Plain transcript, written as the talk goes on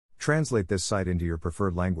Translate this site into your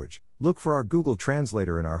preferred language. Look for our Google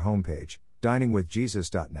Translator in our homepage,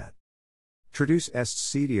 diningwithjesus.net. Traduce este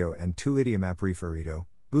sitio en tu idioma preferido.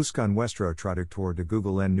 Busca nuestro traductor de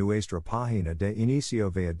Google en nuestra página de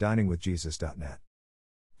inicio via diningwithjesus.net.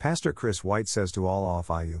 Pastor Chris White says to all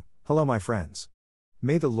of you, hello my friends.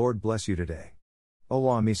 May the Lord bless you today.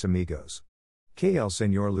 Hola mis amigos. Que el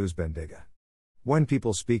Señor los bendiga. When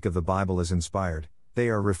people speak of the Bible as inspired, they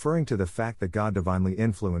are referring to the fact that God divinely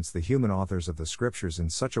influenced the human authors of the Scriptures in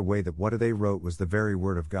such a way that what they wrote was the very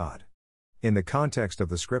Word of God. In the context of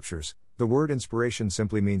the Scriptures, the word inspiration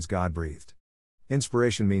simply means God-breathed.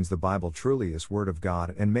 Inspiration means the Bible truly is Word of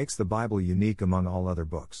God and makes the Bible unique among all other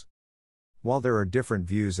books. While there are different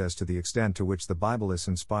views as to the extent to which the Bible is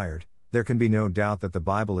inspired, there can be no doubt that the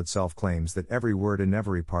Bible itself claims that every word in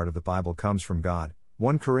every part of the Bible comes from God.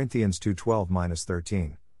 1 Corinthians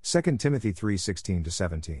 2:12-13, 2 Timothy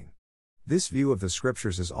 3:16-17. This view of the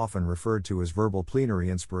Scriptures is often referred to as verbal plenary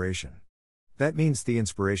inspiration. That means the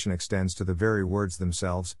inspiration extends to the very words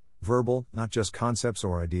themselves, verbal, not just concepts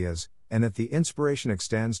or ideas, and that the inspiration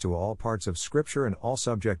extends to all parts of Scripture and all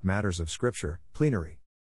subject matters of Scripture, plenary.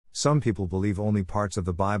 Some people believe only parts of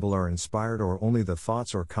the Bible are inspired or only the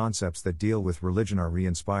thoughts or concepts that deal with religion are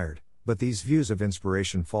re-inspired, but these views of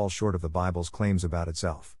inspiration fall short of the Bible's claims about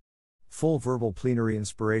itself. Full verbal plenary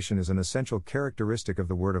inspiration is an essential characteristic of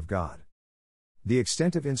the Word of God. The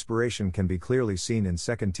extent of inspiration can be clearly seen in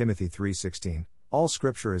 2 Timothy 3:16, all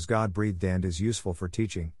Scripture is God-breathed and is useful for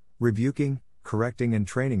teaching, rebuking, correcting and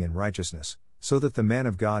training in righteousness, so that the man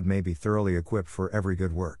of God may be thoroughly equipped for every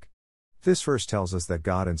good work. This verse tells us that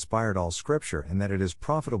God inspired all Scripture and that it is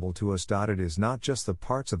profitable to us. It is not just the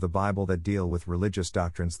parts of the Bible that deal with religious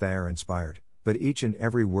doctrines that are inspired, but each and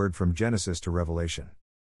every word from Genesis to Revelation.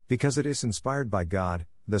 Because it is inspired by God,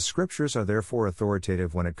 the Scriptures are therefore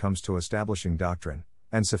authoritative when it comes to establishing doctrine,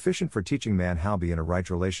 and sufficient for teaching man how to be in a right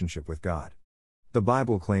relationship with God. The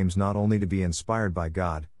Bible claims not only to be inspired by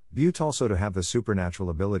God, but also to have the supernatural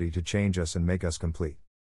ability to change us and make us complete.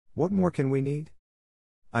 What more can we need?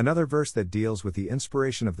 Another verse that deals with the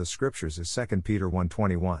inspiration of the Scriptures is 2 Peter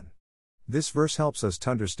 1:21. This verse helps us to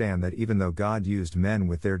understand that even though God used men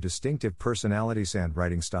with their distinctive personalities and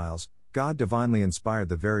writing styles, God divinely inspired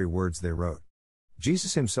the very words they wrote.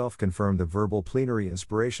 Jesus himself confirmed the verbal plenary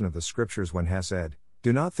inspiration of the Scriptures when he said,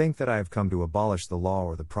 "Do not think that I have come to abolish the law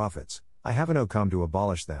or the prophets, I have not come to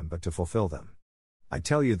abolish them but to fulfill them. I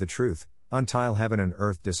tell you the truth, until heaven and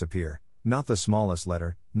earth disappear, not the smallest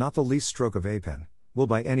letter, not the least stroke of a pen, will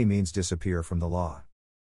by any means disappear from the law."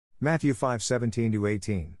 Matthew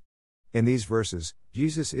 5:17-18. In these verses,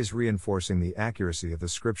 Jesus is reinforcing the accuracy of the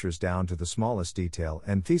Scriptures down to the smallest detail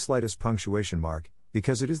and the slightest punctuation mark,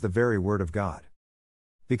 because it is the very Word of God.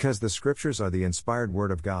 Because the Scriptures are the inspired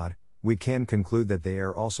Word of God, we can conclude that they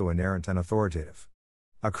are also inerrant and authoritative.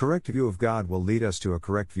 A correct view of God will lead us to a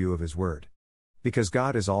correct view of His Word. Because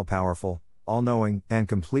God is all-powerful, all-knowing, and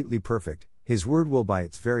completely perfect, His Word will by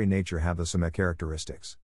its very nature have the same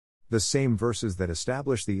characteristics. The same verses that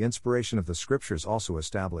establish the inspiration of the Scriptures also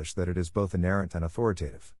establish that it is both inerrant and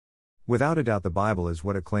authoritative. Without a doubt the Bible is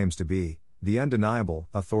what it claims to be, the undeniable,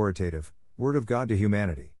 authoritative, Word of God to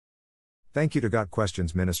humanity. Thank you to Got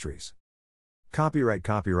Questions Ministries. Copyright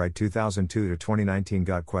 2002 to 2019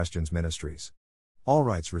 Got Questions Ministries. All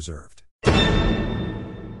rights reserved.